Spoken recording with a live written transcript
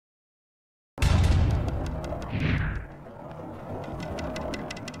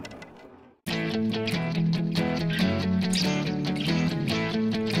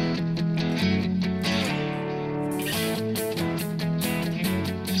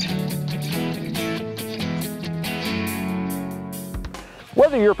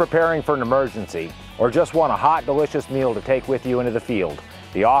Whether you're preparing for an emergency or just want a hot, delicious meal to take with you into the field,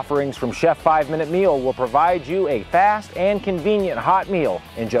 the offerings from Chef 5-Minute Meal will provide you a fast and convenient hot meal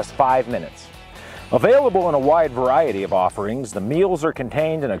in just 5 minutes. Available in a wide variety of offerings, the meals are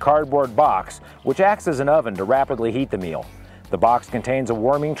contained in a cardboard box which acts as an oven to rapidly heat the meal. The box contains a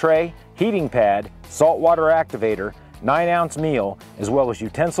warming tray, heating pad, saltwater activator, 9-ounce meal, as well as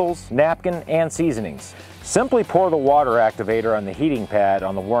utensils, napkin, and seasonings. Simply pour the water activator on the heating pad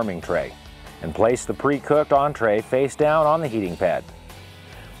on the warming tray and place the pre-cooked entree face down on the heating pad.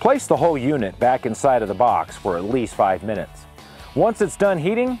 Place the whole unit back inside of the box for at least 5 minutes. Once it's done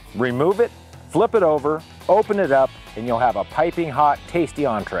heating, remove it, flip it over, open it up, and you'll have a piping hot, tasty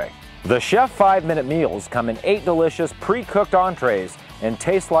entree. The Chef 5-Minute Meals come in 8 delicious pre-cooked entrees and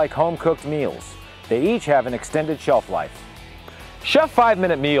taste like home-cooked meals. They each have an extended shelf life. Chef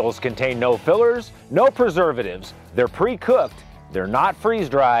 5-Minute Meals contain no fillers, no preservatives. They're pre-cooked, they're not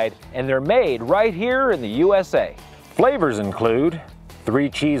freeze-dried, and they're made right here in the USA. Flavors include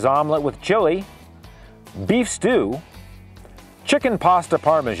 3-cheese omelet with chili, beef stew, chicken pasta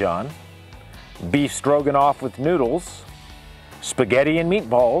parmesan, beef stroganoff with noodles, spaghetti and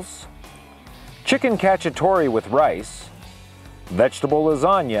meatballs, chicken cacciatore with rice, vegetable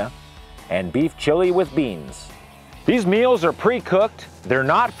lasagna, and beef chili with beans. These meals are pre-cooked, they're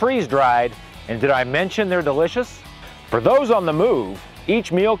not freeze-dried, and did I mention they're delicious? For those on the move,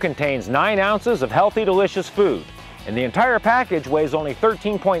 each meal contains 9 ounces of healthy, delicious food, and the entire package weighs only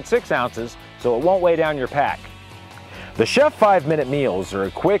 13.6 ounces, so it won't weigh down your pack. The Chef 5-Minute Meals are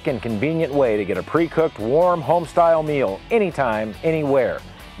a quick and convenient way to get a pre-cooked, warm, home-style meal anytime, anywhere.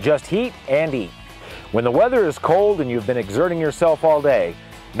 Just heat and eat. When the weather is cold and you've been exerting yourself all day,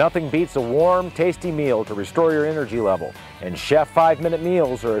 nothing beats a warm, tasty meal to restore your energy level, and Chef 5-Minute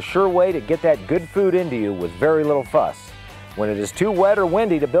Meals are a sure way to get that good food into you with very little fuss. When it is too wet or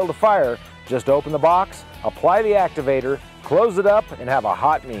windy to build a fire, just open the box, apply the activator, close it up, and have a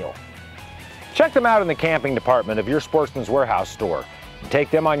hot meal. Check them out in the camping department of your Sportsman's Warehouse store.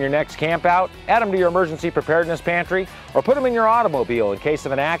 Take them on your next camp out, add them to your emergency preparedness pantry, or put them in your automobile in case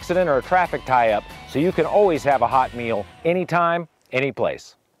of an accident or a traffic tie-up so you can always have a hot meal anytime, any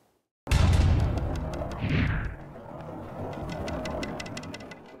place.